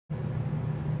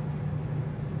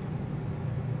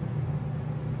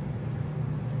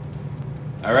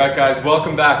All right, guys,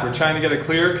 welcome back. We're trying to get a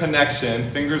clear connection.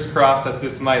 Fingers crossed that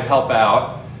this might help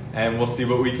out, and we'll see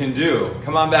what we can do.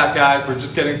 Come on back, guys. We're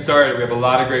just getting started. We have a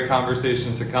lot of great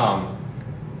conversation to come.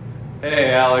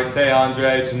 Hey, Alex. Hey,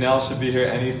 Andre. Janelle should be here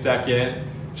any second.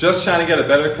 Just trying to get a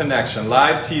better connection.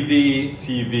 Live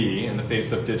TV in the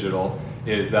face of digital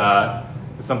is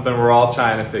something we're all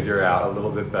trying to figure out a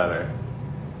little bit better.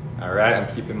 All right,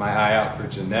 I'm keeping my eye out for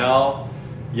Janelle.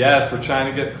 Yes, we're trying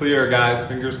to get clear, guys.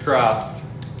 Fingers crossed.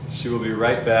 She will be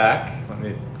right back. Let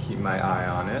me keep my eye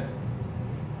on it.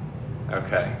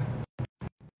 Okay.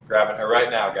 Grabbing her right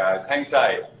now, guys. Hang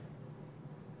tight.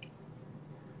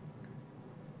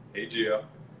 Hey, Gio.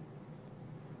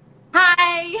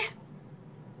 Hi.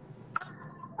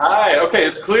 Hi. Okay,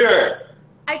 it's clear.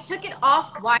 I took it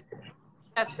off. Why?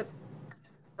 That's the.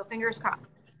 So fingers crossed.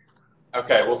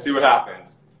 Okay, we'll see what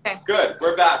happens. Okay. Good.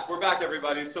 We're back. We're back,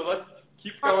 everybody. So let's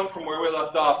keep going from where we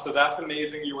left off. So that's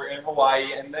amazing. You were in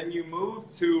Hawaii, and then you moved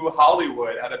to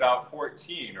Hollywood at about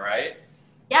 14, right?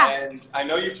 Yeah. And I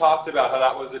know you've talked about how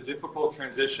that was a difficult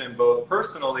transition, both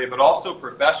personally but also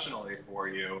professionally for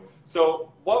you.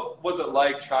 So what was it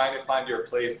like trying to find your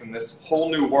place in this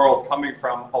whole new world coming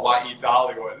from Hawaii to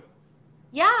Hollywood?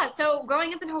 Yeah. So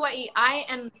growing up in Hawaii, I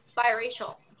am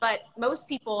biracial, but most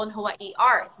people in Hawaii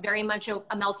are. It's very much a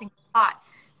melting pot.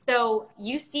 So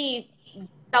you see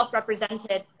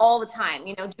self-represented all the time,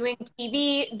 you know, doing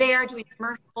TV there, doing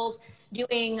commercials,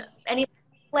 doing any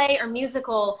play or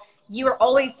musical, you are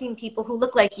always seeing people who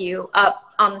look like you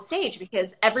up on the stage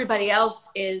because everybody else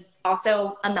is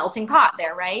also a melting pot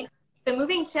there, right? So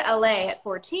moving to LA at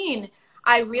 14,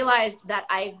 I realized that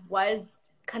I was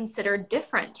considered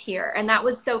different here. And that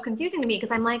was so confusing to me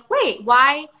because I'm like, wait,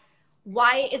 why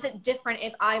is it different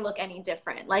if I look any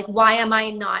different? Like, why am I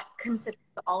not considered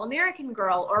the all-American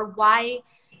girl? Or why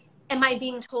am I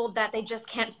being told that they just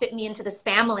can't fit me into this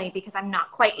family because I'm not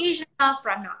quite Asian enough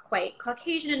or I'm not quite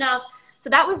Caucasian enough? So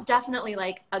that was definitely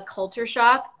like a culture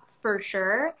shock for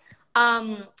sure.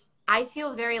 I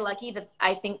feel very lucky that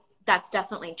I think that's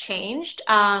definitely changed.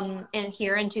 And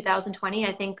here in 2020,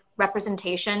 I think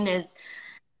representation is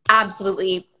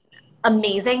absolutely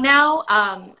amazing now.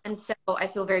 And so I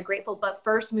feel very grateful. But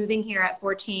first moving here at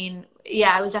 14,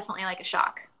 yeah, it was definitely like a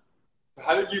shock.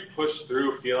 How did you push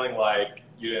through feeling like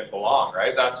you didn't belong,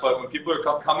 right? That's what, when people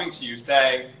are coming to you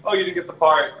saying, oh, you didn't get the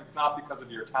part, it's not because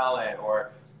of your talent,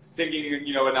 or singing,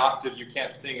 you know, an octave you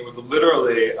can't sing. It was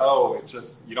literally, oh, it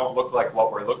just, you don't look like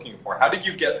what we're looking for. How did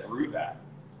you get through that?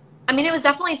 I mean, it was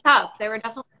definitely tough. There were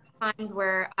definitely times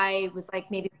where I was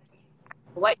like, maybe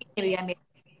I made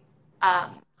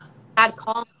bad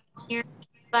call here.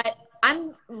 But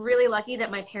I'm really lucky that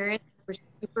my parents were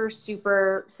super,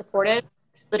 super supportive.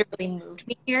 Literally moved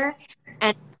me here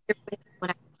and when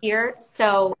I'm here.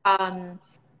 So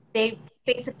they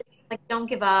basically like, don't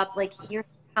give up. Like, you're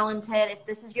talented. If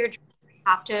this is your dream, you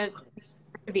have to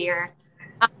persevere.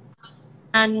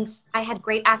 And I had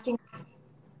great acting,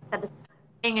 said the same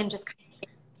thing, and just kind of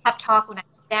pep talk when I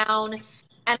was down.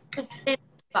 And I just didn't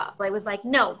give up. I was like,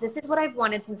 no, this is what I've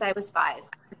wanted since I was 5.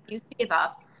 I refuse to give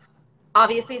up.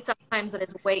 Obviously, sometimes that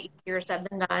is way easier said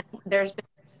than done. There's been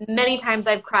many times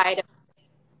I've cried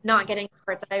not getting the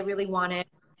part that I really wanted.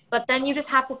 But then you just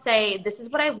have to say, this is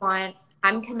what I want.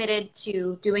 I'm committed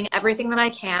to doing everything that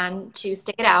I can to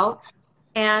stick it out.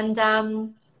 And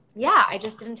yeah, I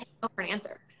just didn't take no for an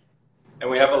answer. And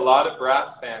we have a lot of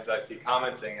Bratz fans I see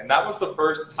commenting. And that was the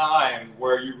first time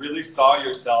where you really saw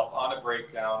yourself on a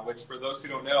breakdown, which for those who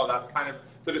don't know, that's kind of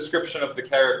the description of the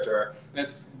character. And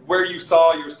it's where you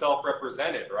saw yourself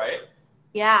represented, right?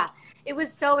 Yeah. It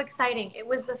was so exciting. It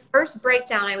was the first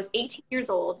breakdown. I was 18 years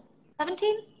old.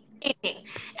 17? 18.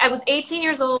 I was 18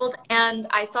 years old, and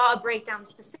I saw a breakdown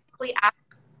specifically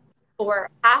for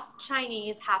half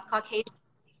Chinese, half Caucasian.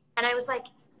 And I was like,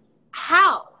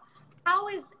 how? How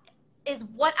is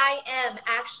what I am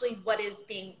actually what is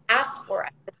being asked for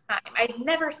at the time? I'd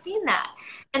never seen that.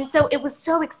 And so it was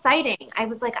so exciting. I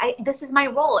was like, this is my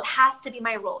role. It has to be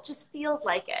my role. It just feels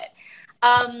like it.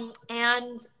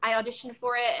 And I auditioned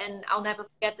for it, and I'll never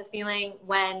forget the feeling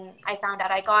when I found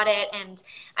out I got it. And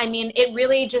I mean, it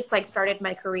really just like started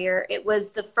my career. It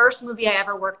was the first movie I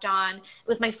ever worked on. It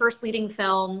was my first leading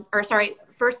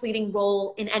first leading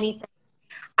role in anything.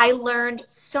 I learned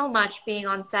so much being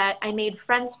on set. I made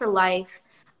friends for life.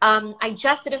 I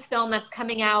just did a film that's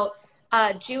coming out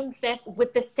June 5th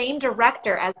with the same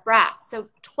director as Bratz. So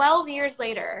 12 years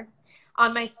later,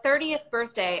 on my 30th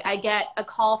birthday, I get a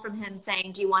call from him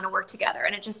saying, do you want to work together?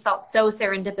 And it just felt so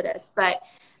serendipitous. But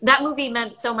that movie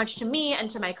meant so much to me and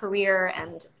to my career.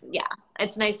 And yeah,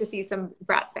 it's nice to see some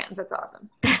Bratz fans. That's awesome.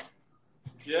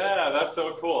 Yeah, that's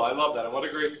so cool. I love that. And what a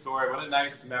great story. What a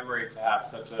nice memory to have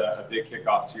such a big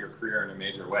kickoff to your career in a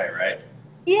major way, right?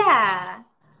 Yeah.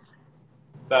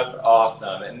 That's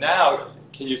awesome. And now,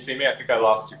 can you see me? I think I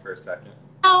lost you for a second.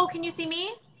 Oh, can you see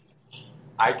me?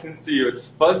 I can see you. It's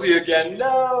fuzzy again.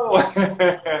 No.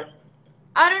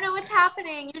 I don't know what's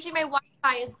happening. Usually my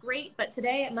Wi-Fi is great, but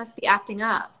today it must be acting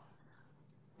up.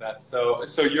 That's so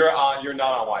you're not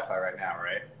on Wi-Fi right now,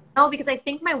 right? Oh, because I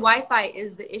think my Wi-Fi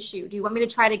is the issue. Do you want me to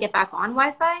try to get back on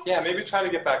Wi-Fi? Yeah, maybe try to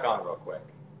get back on real quick.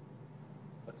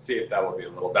 Let's see if that will be a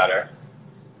little better.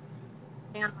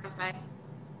 Stay on Wi-Fi.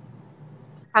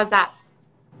 How's that?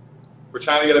 We're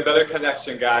trying to get a better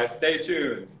connection, guys. Stay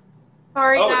tuned.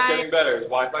 Sorry, Oh, guys. it's getting better. Is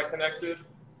Wi-Fi connected?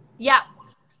 Yeah.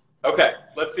 Okay,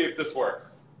 let's see if this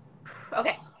works.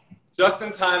 Okay. Just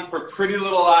in time for Pretty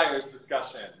Little Liars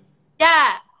discussions.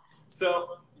 Yeah.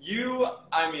 So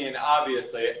I mean,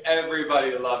 obviously,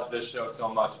 everybody loves this show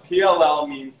so much. PLL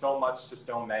means so much to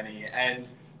so many,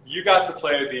 and you got to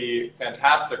play the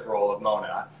fantastic role of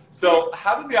Mona. So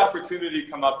how did the opportunity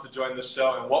come up to join the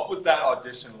show, and what was that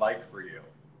audition like for you?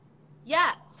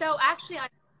 Yeah. So actually, I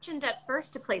auditioned at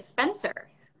first to play Spencer.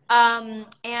 And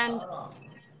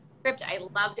script, I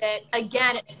loved it.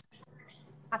 Again, it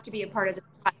have to be a part of the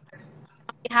process.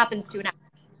 It happens to an actor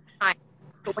time,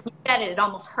 but when you get it, it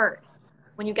almost hurts.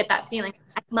 When you get that feeling,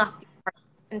 I must be part of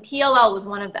it. And PLL was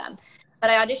one of them.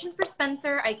 But I auditioned for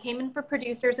Spencer. I came in for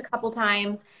producers a couple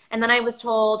times, and then I was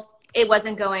told it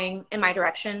wasn't going in my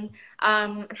direction.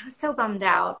 And I was so bummed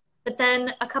out. But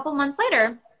then a couple months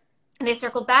later, they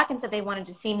circled back and said they wanted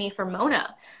to see me for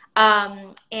Mona.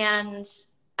 So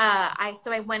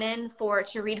I went in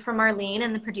to read for Marlene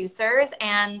and the producers,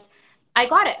 and I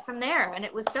got it from there. And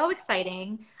it was so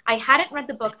exciting. I hadn't read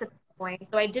the books at that point,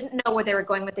 so I didn't know where they were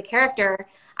going with the character.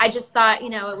 I just thought, it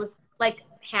was like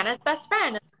Hannah's best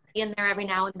friend in there every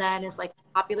now and then is like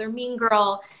a popular mean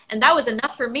girl. And that was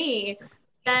enough for me.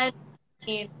 Then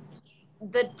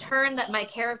the turn that my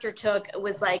character took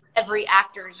was like every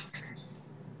actor's.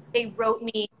 They wrote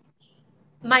me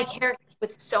my character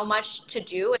with so much to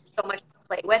do and so much to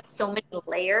play with, so many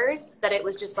layers, that it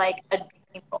was just like a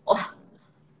dream role.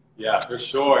 Yeah, for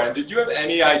sure. And did you have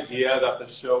any idea that the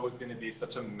show was going to be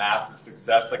such a massive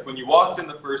success? Like when you walked in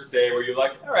the first day, were you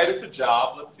like, all right, it's a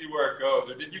job, let's see where it goes?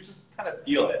 Or did you just kind of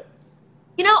feel it?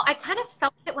 I kind of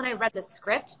felt it when I read the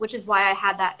script, which is why I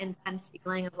had that intense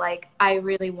feeling of like, I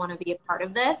really want to be a part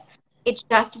of this. It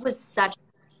just was such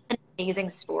an amazing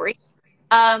story.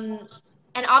 And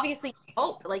obviously you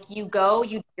hope, like you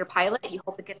do your pilot, you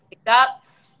hope it gets picked up.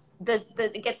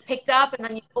 It gets picked up, and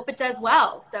then you hope it does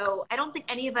well. So I don't think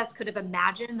any of us could have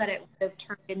imagined that it would have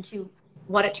turned into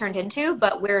what it turned into,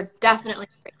 but we're definitely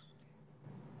great.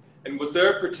 And was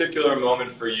there a particular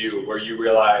moment for you where you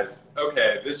realized,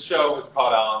 okay, this show has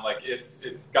caught on, like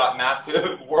it's got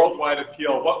massive worldwide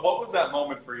appeal? What was that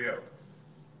moment for you?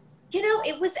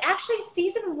 It was actually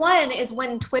season 1 is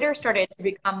when Twitter started to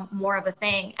become more of a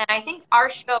thing. And I think our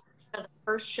show was one of the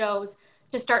first shows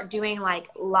to start doing like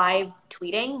live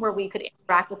tweeting where we could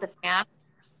interact with the fans.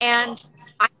 And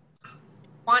I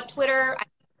want Twitter, I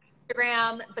want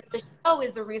Instagram, but the show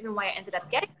is the reason why I ended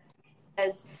up getting it,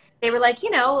 because they were like, a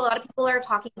lot of people are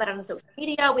talking about it on social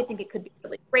media. We think it could be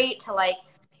really great to like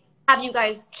have you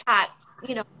guys chat,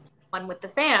 one with the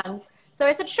fans. So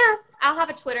I said, sure, I'll have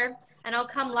a Twitter and I'll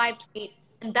come live tweet.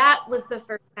 And that was the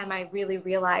first time I really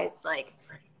realized like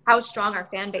how strong our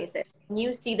fan base is. When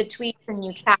you see the tweets and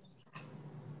you chat,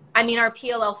 I mean, our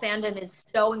PLL fandom is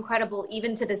so incredible.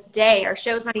 Even to this day, our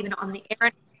show's not even on the air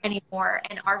anymore,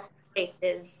 and our fan base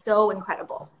is so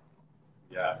incredible.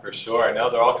 Yeah, for sure. I know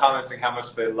they're all commenting how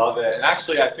much they love it. And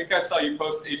actually, I think I saw you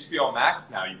post HBO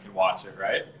Max now. You can watch it,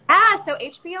 right? So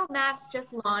HBO Max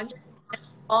just launched. And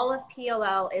all of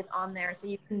PLL is on there, so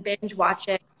you can binge watch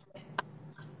it.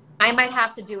 I might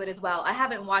have to do it as well. I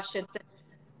haven't watched it since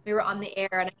we were on the air,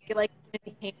 and I feel like it's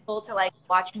going to be painful to like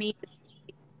watch me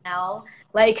Janel.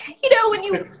 Like, when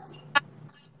you,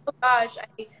 oh gosh, I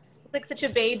look like such a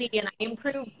baby and I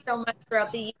improved so much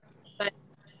throughout the year, but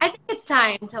I think it's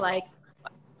time to like.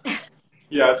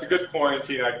 Yeah, it's a good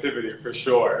quarantine activity for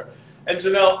sure. And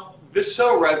Janel, this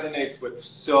show resonates with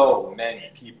so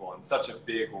many people in such a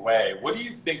big way. What do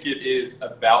you think it is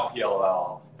about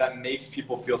PLL that makes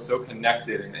people feel so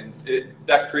connected and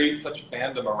that creates such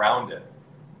fandom around it?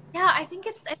 Yeah, I think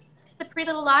it's the Pretty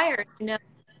Little Liars,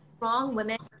 strong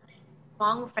women,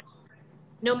 strong friends.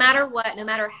 No matter what, no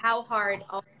matter how hard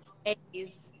all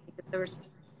days, because there were some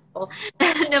people,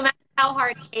 no matter how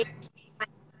hard they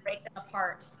break them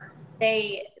apart,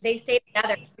 they stay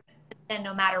together, and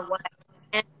no matter what.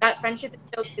 And that friendship is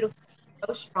so beautiful,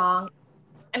 so strong.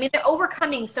 I mean, they're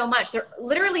overcoming so much. They're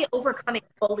literally overcoming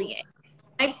bullying.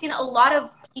 I've seen a lot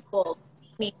of people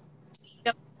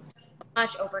so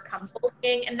much overcome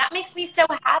bullying, and that makes me so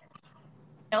happy.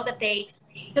 You know that they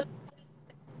took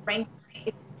rank.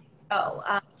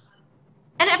 And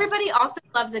everybody also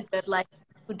loves a good like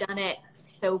whodunit,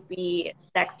 soapy,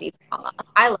 sexy drama.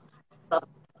 I love it.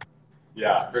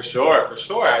 Yeah, for sure, for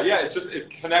sure. Yeah, it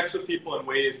connects with people in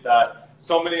ways that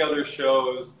so many other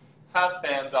shows have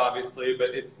fans, obviously,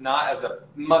 but it's not as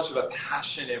much of a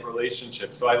passionate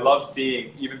relationship. So I love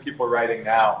seeing even people writing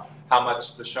now how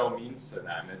much the show means to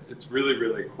them. It's really,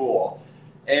 really cool.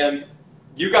 And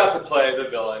you got to play the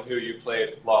villain who you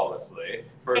played flawlessly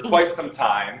for quite some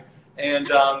time. And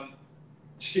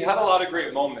she had a lot of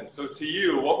great moments. So to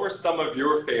you, what were some of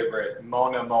your favorite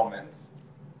Mona moments?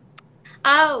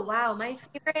 Oh, wow. My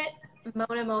favorite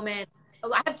Mona moment.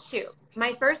 Oh, I have two.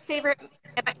 My first favorite,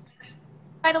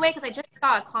 by the way, because I just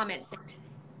saw a comment saying,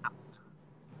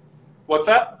 What's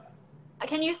that?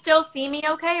 can you still see me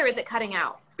okay, or is it cutting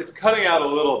out? It's cutting out a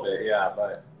little bit, yeah,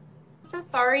 but. I'm so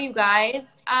sorry, you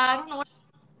guys. I don't know what.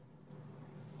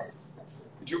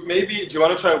 Do you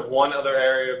want to try one other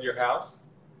area of your house?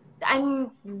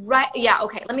 I'm right. Yeah,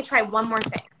 okay. Let me try one more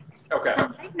thing. Okay.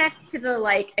 I'm right next to the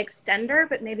like extender,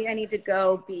 but maybe I need to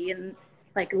go be in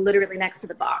like literally next to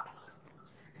the box.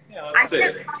 Yeah, let's see.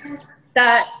 I can't promise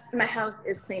that my house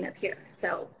is clean up here,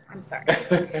 so I'm sorry.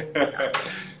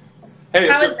 Hey,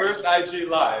 it's your first IG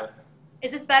live.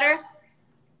 Is this better?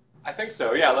 I think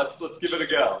so. Yeah, let's give it a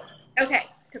go. Okay,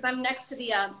 because I'm next to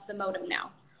the modem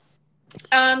now.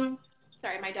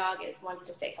 Sorry, my dog wants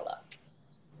to say hello.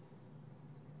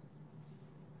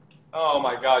 Oh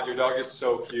my God, your dog is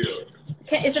so cute.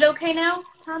 Is it okay now,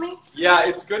 Tommy? Yeah,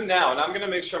 it's good now, and I'm gonna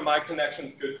make sure my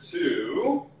connection's good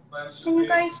too. Can you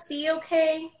guys see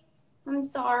okay? I'm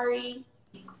sorry.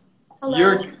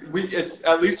 Hello?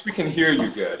 At least we can hear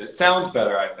you good. It sounds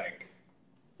better, I think.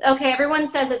 Okay, everyone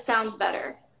says it sounds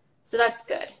better. So that's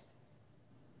good.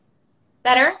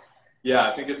 Better?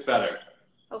 Yeah, I think it's better.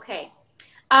 Okay.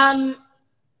 What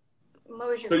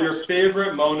was your question? Your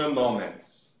favorite Mona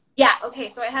moments? Yeah, okay,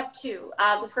 so I have two.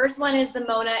 The first one is the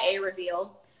Mona A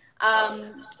reveal.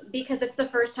 Because it's the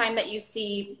first time that you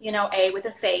see, A with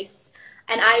a face.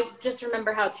 And I just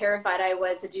remember how terrified I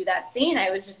was to do that scene.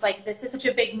 I was just like, this is such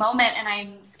a big moment, and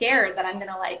I'm scared that I'm going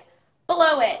to, like,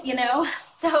 blow it,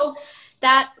 So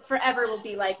that forever will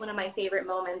be, like, one of my favorite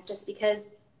moments just because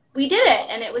we did it,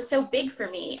 and it was so big for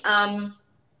me.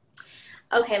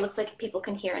 Okay, looks like people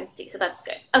can hear and see, so that's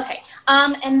good. Okay,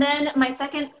 and then my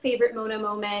second favorite Mona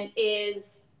moment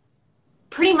is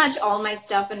pretty much all my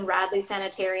stuff in Radley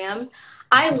Sanitarium.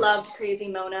 I loved Crazy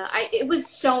Mona. It was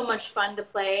so much fun to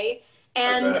play.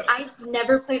 And I've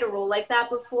never played a role like that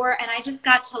before, and I just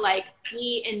got to like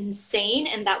be insane,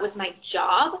 and that was my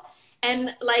job.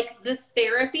 And like the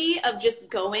therapy of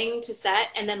just going to set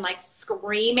and then like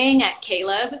screaming at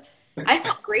Caleb, I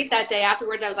felt great that day.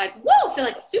 Afterwards, I was like, whoa, I feel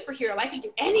like a superhero. I can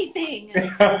do anything.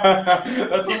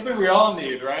 That's something we all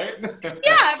need, right?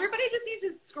 Yeah, everybody just needs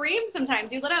to scream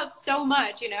sometimes. You let out so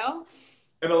much,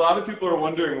 And a lot of people are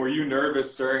wondering, were you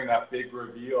nervous during that big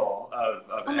reveal of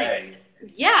A?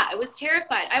 Yeah, I was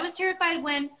terrified. I was terrified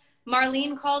when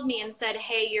Marlene called me and said,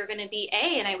 hey, you're going to be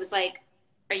A. And I was like,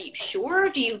 are you sure?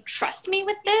 Do you trust me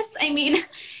with this? I mean,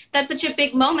 that's such a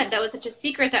big moment. That was such a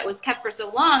secret that was kept for so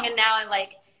long. And now I'm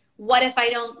like, what if I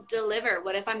don't deliver?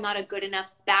 What if I'm not a good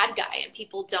enough bad guy and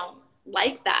people don't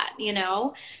like that,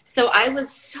 So I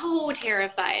was so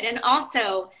terrified. And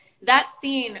also, that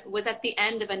scene was at the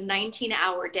end of a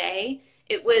 19-hour day.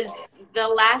 It was the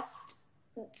last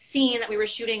scene that we were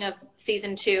shooting of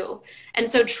season 2. And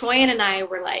so Troyan and I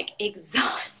were like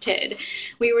exhausted.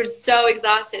 We were so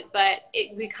exhausted, but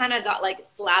we kind of got like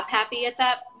slap happy at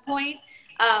that point.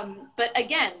 But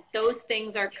again, those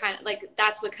things are kind of like,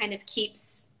 that's what kind of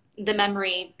keeps the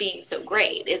memory being so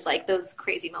great, is like those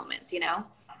crazy moments,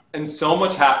 And so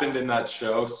much happened in that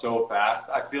show so fast.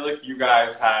 I feel like you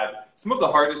guys had some of the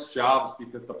hardest jobs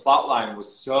because the plot line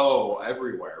was so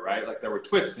everywhere, right? Like there were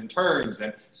twists and turns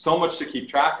and so much to keep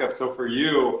track of. So for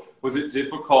you, was it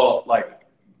difficult, like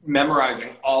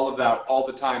memorizing all of that all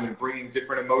the time and bringing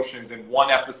different emotions in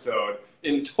one episode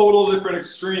in total different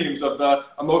extremes of the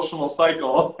emotional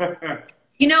cycle?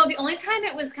 The only time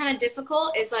it was kind of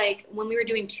difficult is like when we were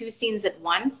doing 2 scenes at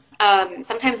once.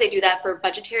 Sometimes they do that for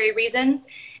budgetary reasons.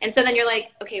 And so then you're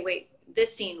like, okay, wait,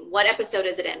 this scene, what episode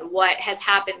is it in? What has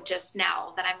happened just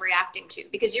now that I'm reacting to?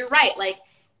 Because you're right, like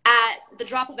at the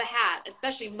drop of a hat,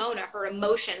 especially Mona, her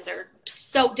emotions are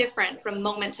so different from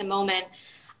moment to moment.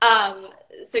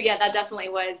 So yeah, that definitely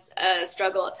was a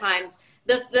struggle at times.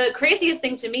 The craziest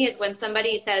thing to me is when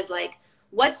somebody says like,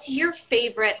 what's your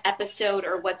favorite episode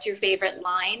or what's your favorite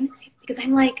line? Because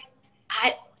I'm like,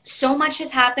 so much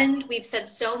has happened. We've said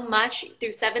so much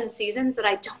through 7 seasons that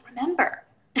I don't remember.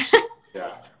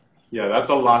 Yeah. Yeah, that's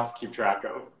a lot to keep track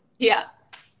of. Yeah.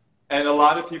 And a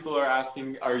lot of people are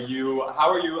asking, how are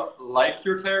you like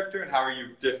your character and how are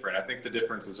you different? I think the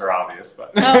differences are obvious,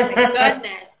 but. Oh my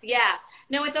goodness. Yeah.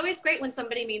 No, it's always great when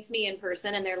somebody meets me in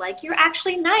person and they're like, you're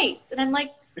actually nice. And I'm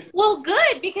like, well,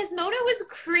 good, because Mona was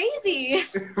crazy.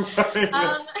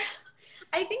 Right.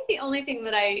 I think the only thing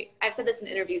that I've said this in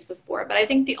interviews before, but I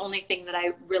think the only thing that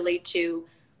I relate to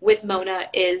with Mona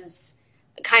is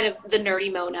kind of the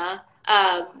nerdy Mona,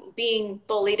 being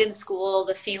bullied in school,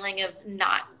 the feeling of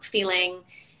not feeling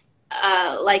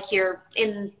like you're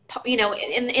in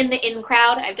the in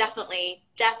crowd. I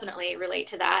definitely relate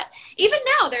to that. Even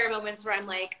now, there are moments where I'm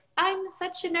like, I'm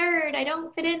such a nerd. I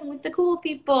don't fit in with the cool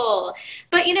people.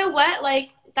 But you know what?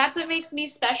 Like, that's what makes me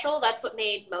special. That's what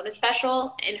made Mona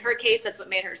special. In her case, that's what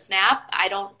made her snap. I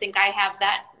don't think I have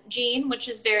that gene, which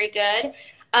is very good.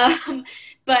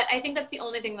 But I think that's the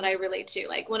only thing that I relate to.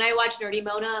 Like, when I watch Nerdy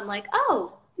Mona, I'm like,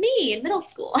 oh, me in middle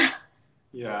school.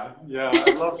 Yeah,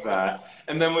 I love that.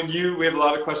 And then we have a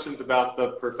lot of questions about the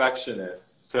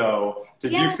perfectionist. So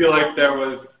did you feel like there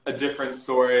was a different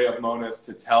story of Mona's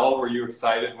to tell? Were you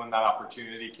excited when that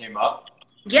opportunity came up?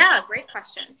 Yeah, great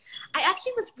question. I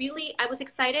was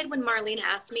excited when Marlene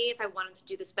asked me if I wanted to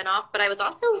do the spinoff, but I was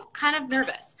also kind of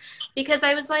nervous because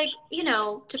I was like,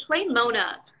 to play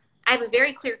Mona, I have a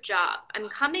very clear job. I'm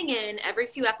coming in every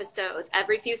few episodes,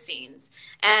 every few scenes,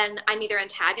 and I'm either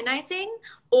antagonizing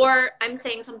or I'm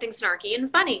saying something snarky and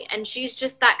funny. And she's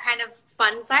just that kind of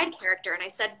fun side character. And I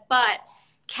said, but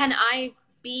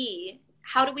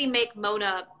how do we make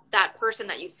Mona that person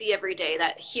that you see every day,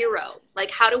 that hero? Like,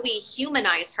 how do we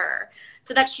humanize her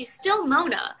so that she's still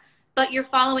Mona, but you're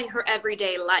following her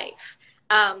everyday life?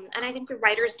 And I think the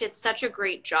writers did such a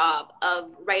great job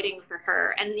of writing for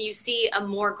her. And you see a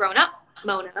more grown-up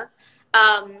Mona,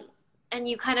 and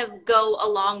you kind of go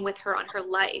along with her on her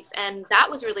life. And that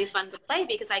was really fun to play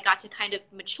because I got to kind of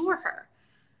mature her,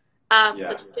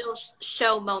 but still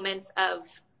show moments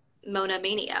of Mona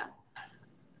mania.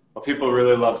 Well, people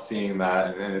really love seeing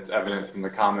that, and it's evident from the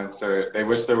comments. They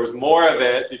wish there was more of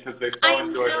it because they so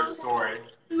enjoyed her story.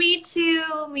 Me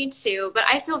too. But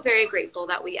I feel very grateful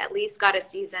that we at least got a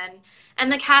season,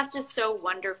 and the cast is so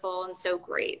wonderful and so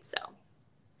great. So.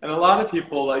 And a lot of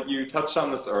people, like you touched on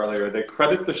this earlier, they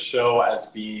credit the show as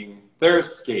being their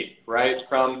escape, right?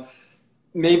 From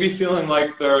maybe feeling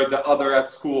like they're the other at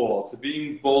school to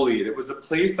being bullied. It was a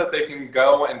place that they can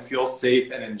go and feel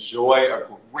safe and enjoy a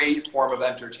great form of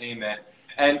entertainment.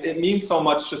 And it means so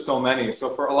much to so many.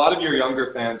 So for a lot of your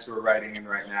younger fans who are writing in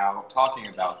right now, talking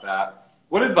about that,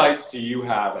 what advice do you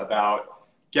have about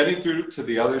getting through to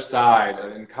the other side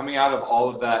and coming out of all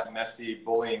of that messy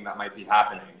bullying that might be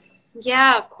happening?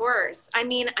 Yeah, of course. I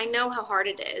mean, I know how hard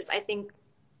it is. I think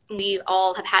we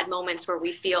all have had moments where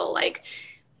we feel like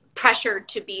pressured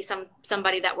to be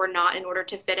somebody that we're not in order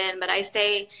to fit in. But I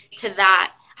say to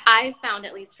that, I've found,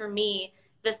 at least for me,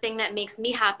 the thing that makes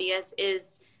me happiest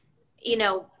is,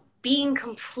 being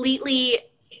completely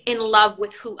in love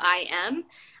with who I am,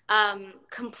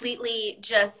 completely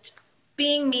just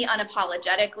being me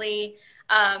unapologetically,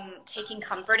 taking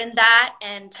comfort in that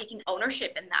and taking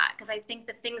ownership in that. Because I think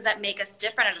the things that make us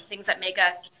different are the things that make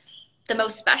us the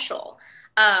most special.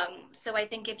 So I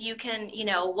think if you can,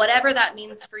 whatever that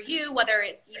means for you, whether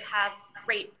it's you have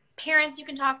great parents you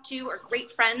can talk to or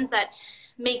great friends that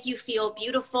make you feel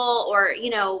beautiful, or,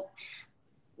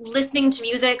 listening to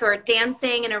music or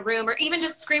dancing in a room, or even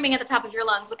just screaming at the top of your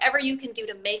lungs, whatever you can do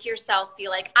to make yourself feel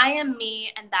like I am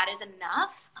me and that is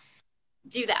enough,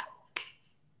 do that.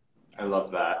 I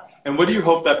love that. And what do you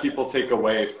hope that people take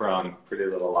away from Pretty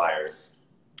Little Liars?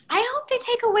 I hope they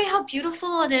take away how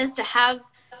beautiful it is to have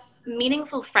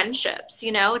meaningful friendships,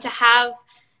 to have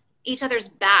each other's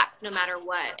backs no matter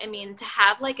what. I mean, to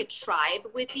have like a tribe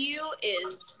with you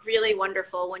is really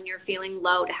wonderful. When you're feeling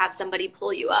low, to have somebody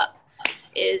pull you up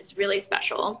is really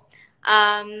special.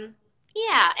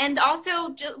 Yeah, and also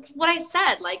just what I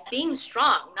said, like being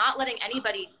strong, not letting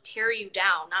anybody tear you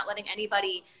down, not letting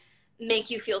anybody make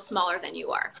you feel smaller than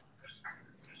you are.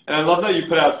 And I love that you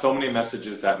put out so many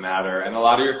messages that matter, and a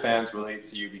lot of your fans relate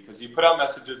to you because you put out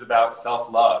messages about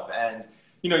self-love. And,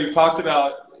 you've talked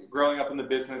about growing up in the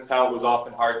business, how it was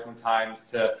often hard sometimes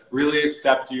to really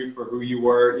accept you for who you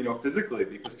were, physically,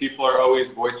 because people are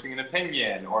always voicing an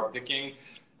opinion or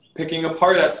picking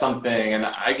apart at something. And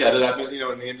I get it. I've been,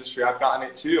 in the industry, I've gotten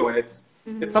it too. And it's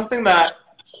something that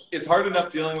is hard enough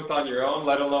dealing with on your own,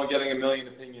 let alone getting a million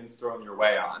opinions thrown your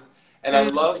way on. And I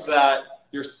love that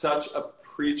you're such a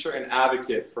preacher and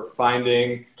advocate for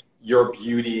finding your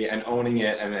beauty and owning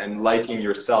it and liking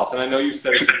yourself. And I know you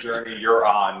said it's a journey you're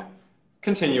on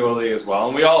continually as well,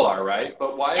 and we all are, right?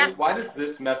 But why does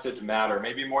this message matter,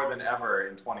 maybe more than ever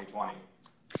in 2020?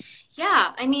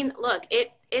 Yeah, I mean, look,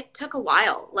 it took a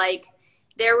while. Like,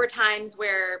 there were times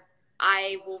where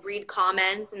I will read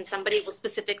comments and somebody will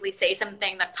specifically say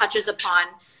something that touches upon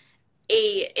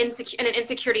an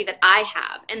insecurity that I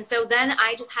have. And so then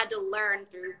I just had to learn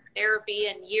through therapy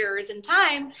and years and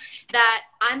time that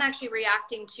I'm actually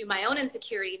reacting to my own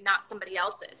insecurity, not somebody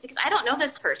else's, because I don't know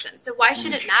this person. So why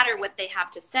should it matter what they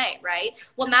have to say, right?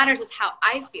 What matters is how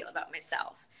I feel about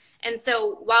myself. And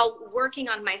so while working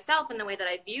on myself and the way that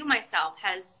I view myself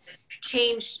has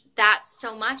changed that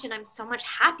so much, and I'm so much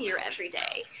happier every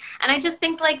day. And I just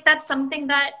think like that's something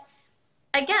that,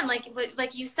 again,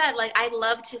 like you said, like I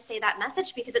love to say that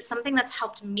message because it's something that's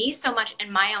helped me so much in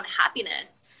my own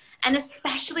happiness. And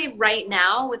especially right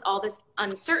now with all this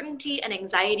uncertainty and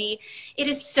anxiety, it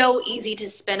is so easy to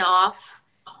spin off.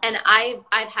 And I've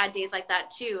had days like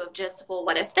that too, of just, well,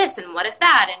 what if this and what if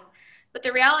that? But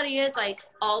the reality is, like,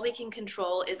 all we can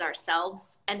control is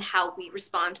ourselves and how we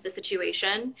respond to the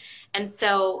situation. And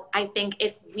so I think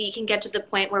if we can get to the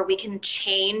point where we can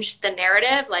change the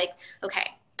narrative, like, okay,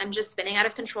 I'm just spinning out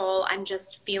of control. I'm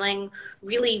just feeling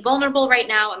really vulnerable right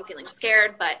now. I'm feeling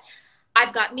scared, but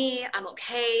I've got me. I'm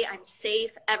okay. I'm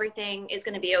safe. Everything is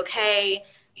going to be okay.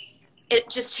 It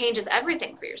just changes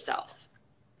everything for yourself.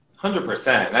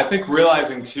 100%. And I think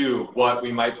realizing too what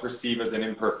we might perceive as an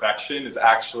imperfection is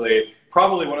actually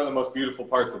probably one of the most beautiful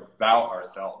parts about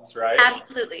ourselves, right?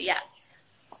 Absolutely, yes.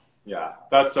 Yeah,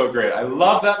 that's so great. I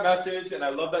love that message, and I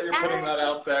love that you're putting that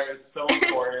out there. It's so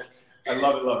important. I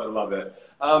love it, love it, love it.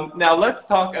 Now let's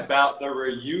talk about the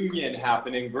reunion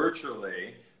happening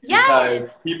virtually. Yes.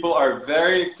 Because people are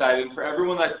very excited. For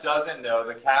everyone that doesn't know,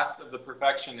 the cast of The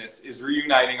Perfectionists is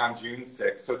reuniting on June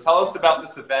 6th. So tell us about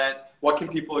this event. What can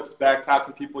people expect? How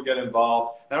can people get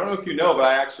involved? I don't know if you know, but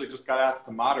I actually just got asked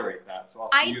to moderate that. So I'll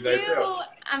see you there too.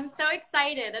 I'm so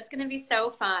excited. That's going to be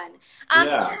so fun.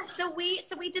 Yeah. So we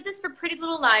did this for Pretty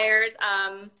Little Liars.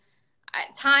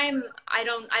 Time, I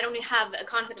don't have a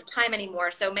concept of time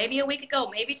anymore. So maybe a week ago,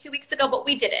 maybe 2 weeks ago, but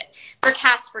we did it for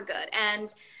Cast for Good.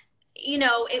 And you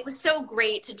know, it was so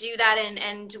great to do that.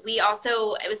 And we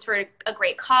also, it was for a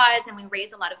great cause, and we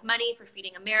raised a lot of money for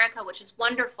Feeding America, which is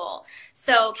wonderful.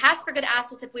 So Cast for Good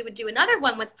asked us if we would do another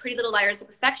one with Pretty Little Liars, The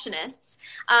Perfectionists,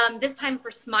 this time for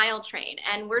Smile Train.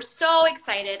 And we're so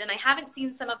excited. And I haven't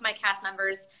seen some of my cast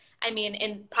members, I mean,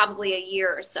 in probably a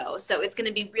year or so. So it's going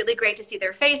to be really great to see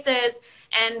their faces.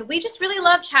 And we just really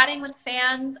love chatting with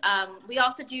fans. We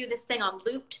also do this thing on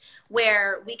Looped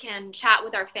where we can chat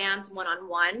with our fans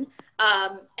one-on-one.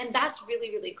 And that's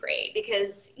really, really great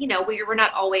because, you know, we're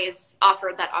not always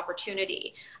offered that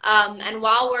opportunity. And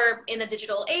while we're in the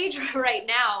digital age right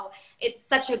now, it's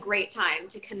such a great time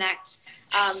to connect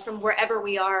from wherever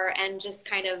we are and just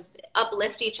kind of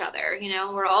uplift each other. You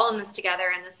know, we're all in this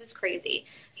together and this is crazy.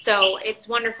 So it's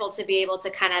wonderful to be able to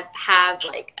kind of have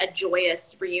like a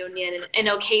joyous reunion, an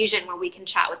occasion where we can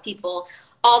chat with people,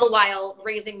 all the while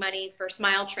raising money for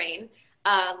Smile Train,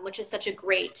 which is such a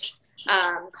great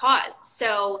cause.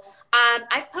 So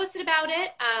I've posted about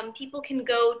it. People can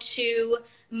go to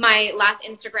my last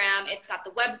Instagram. It's got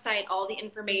the website, all the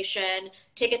information.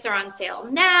 Tickets are on sale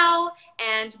now,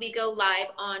 and we go live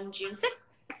on June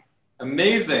 6th.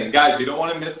 Amazing. Guys, you don't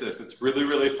want to miss this. It's really,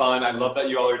 really fun. I love that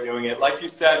you all are doing it. Like you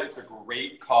said, it's a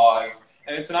great cause.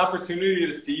 And it's an opportunity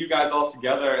to see you guys all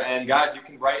together. And guys, you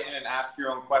can write in and ask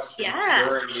your own questions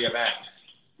during the event.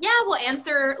 Yeah, we'll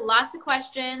answer lots of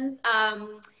questions.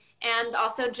 And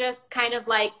also just kind of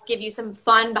like give you some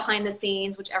fun behind the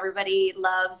scenes, which everybody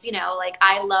loves. You know, like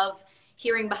I love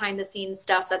hearing behind the scenes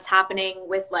stuff that's happening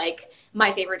with like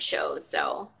my favorite shows.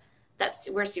 So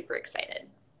we're super excited.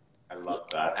 I love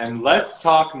that. And let's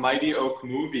talk Mighty Oak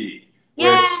Movie.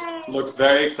 Yay! Which looks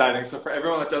very exciting. So for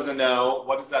everyone that doesn't know,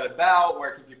 what is that about?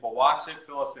 Where can people watch it?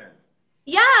 Fill us in.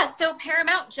 Yeah, so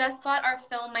Paramount just bought our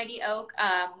film Mighty Oak.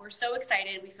 We're so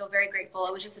excited. We feel very grateful.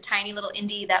 It was just a tiny little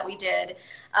indie that we did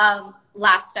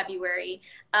last February.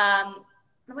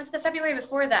 Was it the February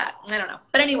before that? I don't know.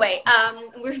 But anyway,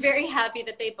 we're very happy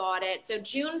that they bought it. So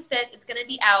June 5th, it's going to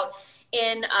be out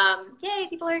in, yay,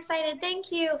 people are excited.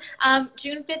 Thank you.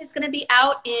 June 5th is going to be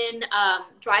out in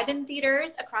drive-in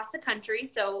theaters across the country.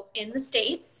 So in the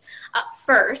States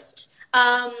first.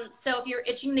 So if you're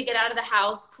itching to get out of the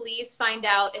house, please find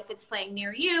out if it's playing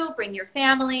near you, bring your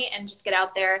family and just get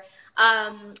out there.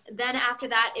 Then after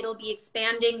that, it'll be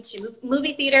expanding to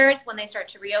movie theaters when they start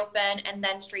to reopen and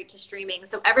then straight to streaming.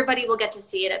 So everybody will get to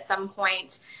see it at some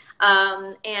point.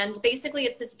 And basically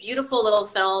it's this beautiful little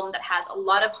film that has a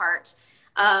lot of heart.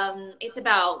 It's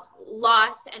about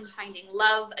loss and finding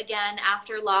love again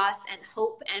after loss, and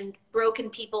hope and broken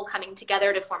people coming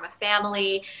together to form a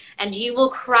family. And you will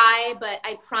cry, but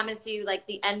I promise you, like,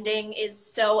 the ending is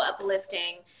so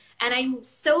uplifting. And I'm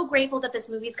so grateful that this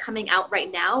movie's coming out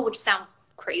right now, which sounds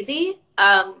crazy.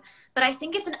 But I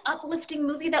think it's an uplifting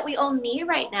movie that we all need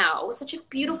right now, with such a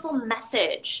beautiful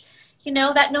message, you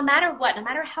know, that no matter what, no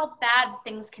matter how bad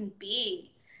things can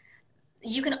be,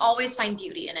 you can always find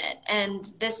beauty in it. And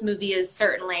this movie is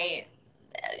certainly,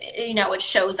 you know, it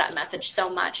shows that message so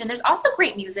much. And there's also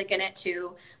great music in it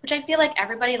too, which I feel like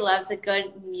everybody loves a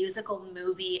good musical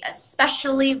movie,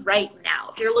 especially right now.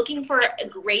 If you're looking for a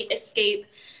great escape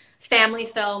family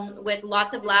film with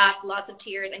lots of laughs, lots of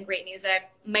tears, and great music,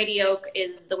 Mighty Oak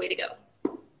is the way to go.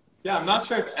 Yeah, I'm not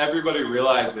sure if everybody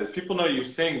realizes. People know you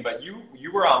sing, but you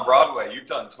were on Broadway. You've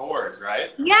done tours,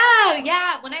 right?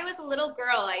 Yeah. When I was a little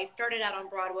girl, I started out on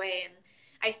Broadway, and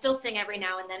I still sing every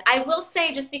now and then. I will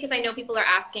say, just because I know people are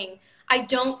asking, I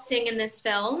don't sing in this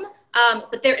film,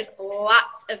 but there is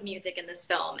lots of music in this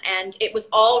film, and it was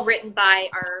all written by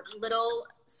our little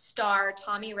star,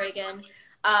 Tommy Reagan,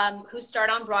 who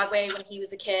starred on Broadway when he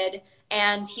was a kid,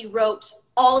 and he wrote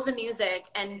all of the music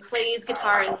and plays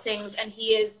guitar and sings, and he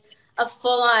is a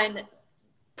full-on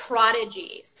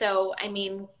prodigy. So, I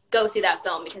mean, go see that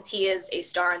film because he is a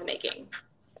star in the making.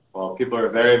 Well, people are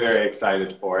very, very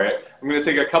excited for it. I'm going to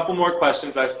take a couple more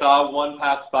questions. I saw one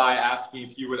pass by asking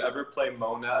if you would ever play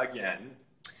Mona again.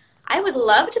 I would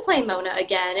love to play Mona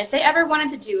again. If they ever wanted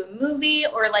to do a movie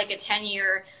or like a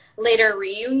 10-year later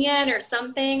reunion or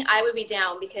something, I would be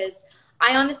down, because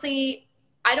I honestly,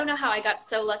 I don't know how I got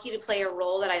so lucky to play a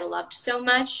role that I loved so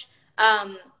much.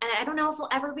 And I don't know if I'll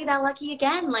ever be that lucky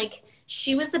again. Like,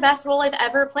 she was the best role I've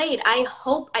ever played. I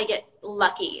hope I get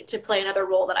lucky to play another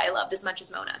role that I loved as much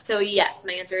as Mona. So yes,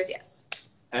 my answer is yes.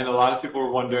 And a lot of people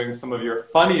were wondering some of your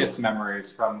funniest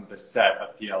memories from the set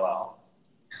of PLL.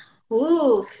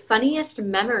 Ooh, funniest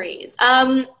memories.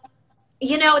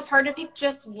 You know, it's hard to pick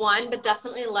just one, but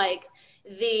definitely like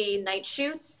the night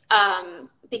shoots,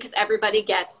 because everybody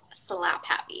gets slap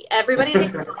happy. Everybody's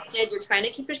exhausted. You're trying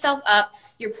to keep yourself up.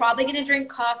 You're probably going to drink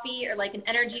coffee or like an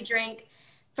energy drink.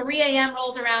 3 a.m.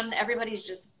 rolls around and everybody's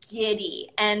just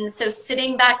giddy. And so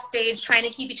sitting backstage trying to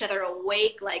keep each other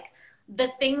awake, like the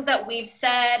things that we've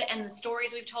said and the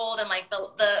stories we've told, and like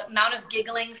the amount of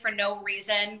giggling for no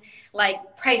reason,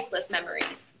 like priceless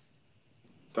memories.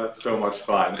 That's so much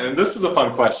fun. And this is a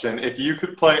fun question. If you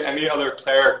could play any other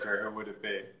character, who would it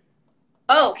be?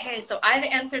 Oh, okay, so I've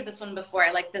answered this one before.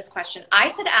 I like this question. I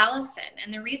said Allison,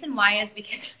 and the reason why is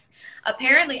because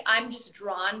apparently I'm just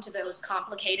drawn to those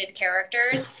complicated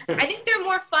characters. I think they're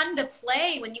more fun to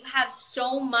play when you have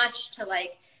so much to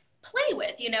like play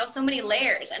with, you know, so many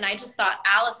layers. And I just thought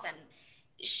Allison,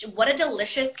 what a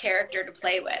delicious character to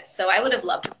play with. So I would have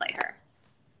loved to play her.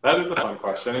 That is a fun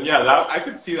question. And yeah, I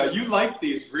could see that. You like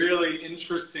these really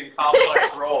interesting,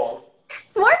 complex roles.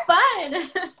 It's more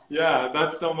fun. Yeah,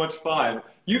 that's so much fun.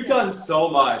 You've done so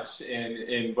much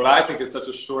in what I think is such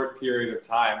a short period of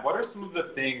time. What are some of the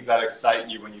things that excite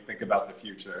you when you think about the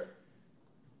future?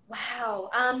 Wow.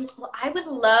 Well, I would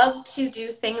love to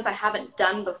do things I haven't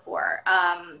done before.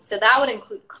 So that would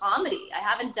include comedy. I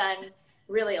haven't done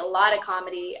really a lot of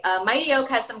comedy. Mighty Oak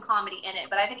has some comedy in it,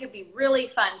 but I think it'd be really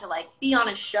fun to like be on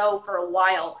a show for a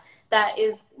while that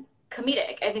is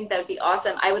comedic. I think that would be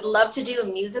awesome. I would love to do a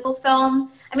musical film.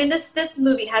 I mean, this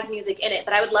movie has music in it,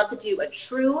 but I would love to do a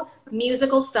true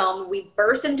musical film. We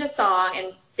burst into song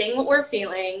and sing what we're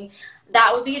feeling.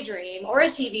 That would be a dream, or a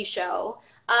TV show.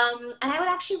 And I would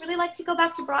actually really like to go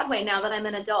back to Broadway now that I'm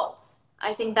an adult.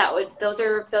 I think that would, those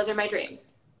are my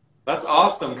dreams. That's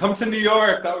awesome. Come to New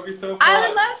York. That would be so fun. I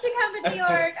would love to come to New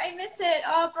York. I miss it.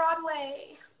 Oh,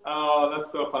 Broadway. Oh,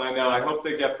 that's so fun. I know. I hope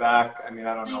they get back. I mean,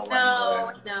 I don't know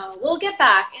when. No. We'll get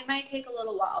back. It might take a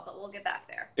little while, but we'll get back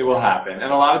there. It will happen.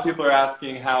 And a lot of people are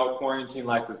asking how quarantine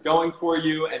life is going for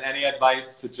you, and any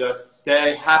advice to just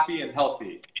stay happy and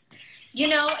healthy. You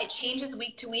know, it changes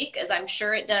week to week, as I'm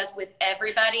sure it does with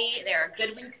everybody. There are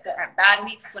good weeks, there are bad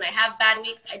weeks. When I have bad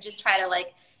weeks, I just try to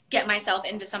like get myself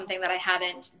into something that I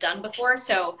haven't done before.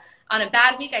 So on a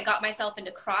bad week, I got myself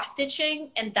into cross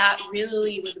stitching, and that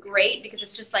really was great because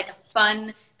it's just like a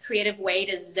fun, creative way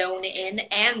to zone in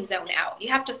and zone out. You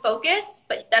have to focus,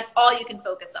 but that's all you can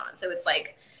focus on. So it's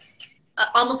like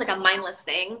almost like a mindless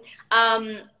thing.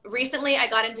 Recently, I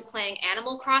got into playing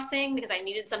Animal Crossing because I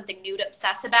needed something new to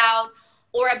obsess about,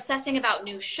 or obsessing about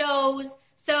new shows.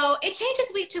 So it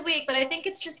changes week to week, but I think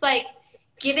it's just like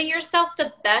giving yourself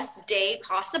the best day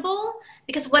possible,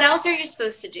 because what else are you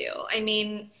supposed to do? I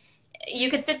mean, you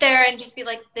could sit there and just be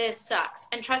like, this sucks.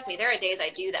 And trust me, there are days I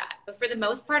do that. But for the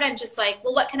most part, I'm just like,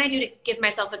 well, what can I do to give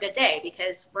myself a good day?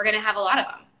 Because we're going to have a lot of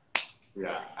them.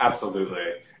 Yeah, absolutely.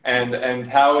 And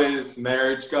how is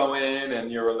marriage going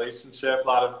and your relationship? A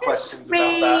lot of questions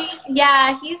about that.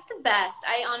 Yeah, he's the best.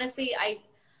 I honestly,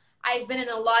 I've been in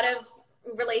a lot of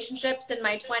relationships in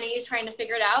my 20s trying to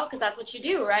figure it out, because that's what you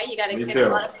do, right? You got to kiss a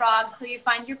lot of frogs till you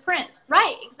find your prince.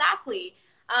 Right, exactly.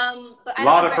 But I a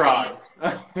lot of frogs.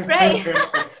 Right,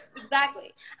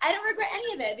 exactly. I don't regret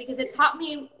any of it because it taught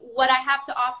me what I have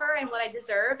to offer and what I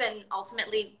deserve, and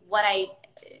ultimately what I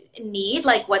need,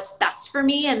 like what's best for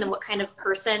me, and then what kind of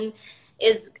person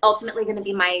is ultimately going to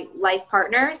be my life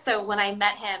partner. So when I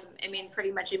met him, I mean,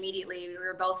 pretty much immediately, we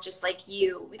were both just like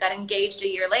you. We got engaged a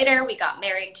year later. We got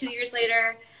married 2 years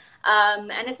later.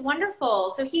 And it's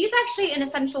wonderful. So he's actually an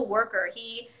essential worker.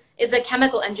 He is a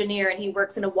chemical engineer, and he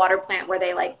works in a water plant where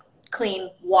they like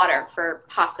clean water for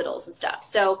hospitals and stuff.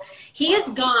 So he is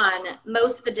gone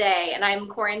most of the day, and I'm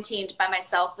quarantined by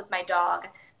myself with my dog.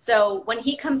 So when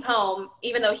he comes home,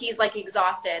 even though he's like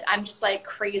exhausted, I'm just like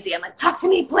crazy. I'm like, talk to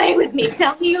me, play with me,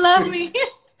 tell me you love me.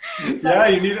 Yeah,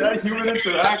 you need a human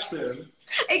interaction.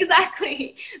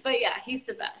 Exactly. But yeah, he's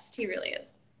the best. He really is.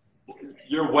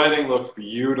 Your wedding looked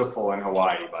beautiful in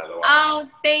Hawaii, by the way. Oh,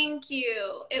 thank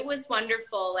you. It was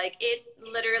wonderful. Like, it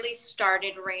literally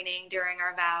started raining during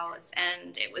our vows,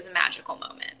 and it was a magical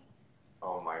moment.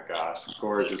 Oh my gosh,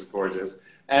 gorgeous, gorgeous.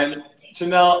 And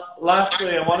Janel,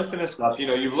 lastly, I want to finish up. You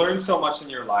know, you've learned so much in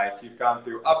your life. You've gone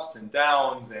through ups and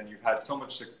downs, and you've had so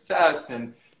much success,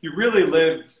 and you've really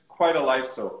lived quite a life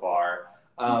so far.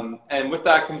 And with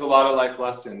that comes a lot of life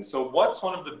lessons. So what's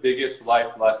one of the biggest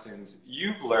life lessons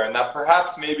you've learned that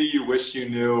perhaps maybe you wish you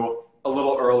knew a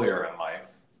little earlier in life?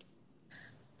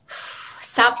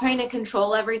 Stop trying to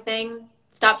control everything.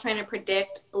 Stop trying to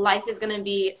predict. Life is going to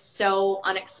be so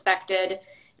unexpected.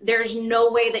 There's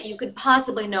no way that you could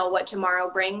possibly know what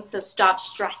tomorrow brings, so stop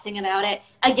stressing about it.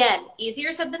 Again,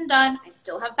 easier said than done. I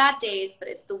still have bad days, but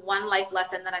it's the one life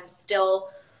lesson that I'm still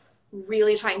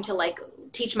really trying to like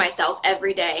teach myself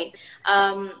every day.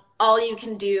 All you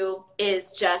can do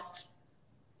is just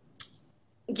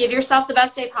give yourself the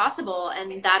best day possible,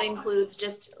 and that includes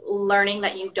just learning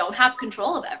that you don't have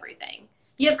control of everything.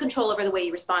 You have control over the way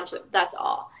you respond to it. That's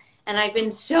all. And I've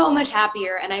been so much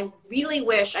happier, and I really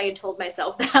wish I had told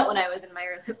myself that when I was in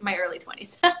my early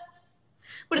 20s.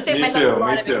 Would have saved myself a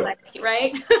lot of anxiety,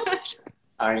 right?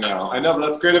 I know, but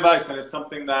that's great advice, and it's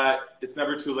something that it's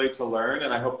never too late to learn,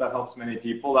 and I hope that helps many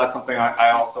people. That's something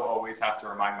I also always have to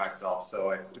remind myself,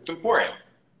 so it's important.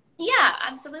 Yeah,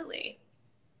 absolutely.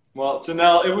 Well,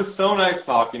 Janel, it was so nice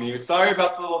talking to you. Sorry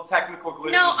about the little technical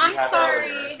glitches No, we had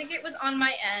sorry. earlier. I think it was on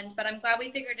my end, but I'm glad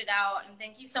we figured it out, and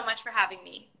thank you so much for having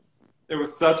me. It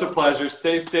was such a pleasure.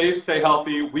 Stay safe, stay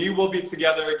healthy. We will be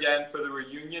together again for the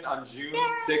reunion on June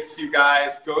 6th, you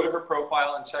guys. Go to her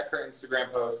profile and check her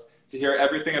Instagram post to hear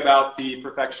everything about the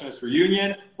Perfectionist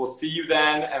reunion. We'll see you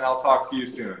then, and I'll talk to you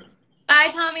soon. Bye,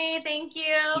 Tommy. Thank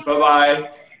you.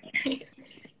 Bye-bye.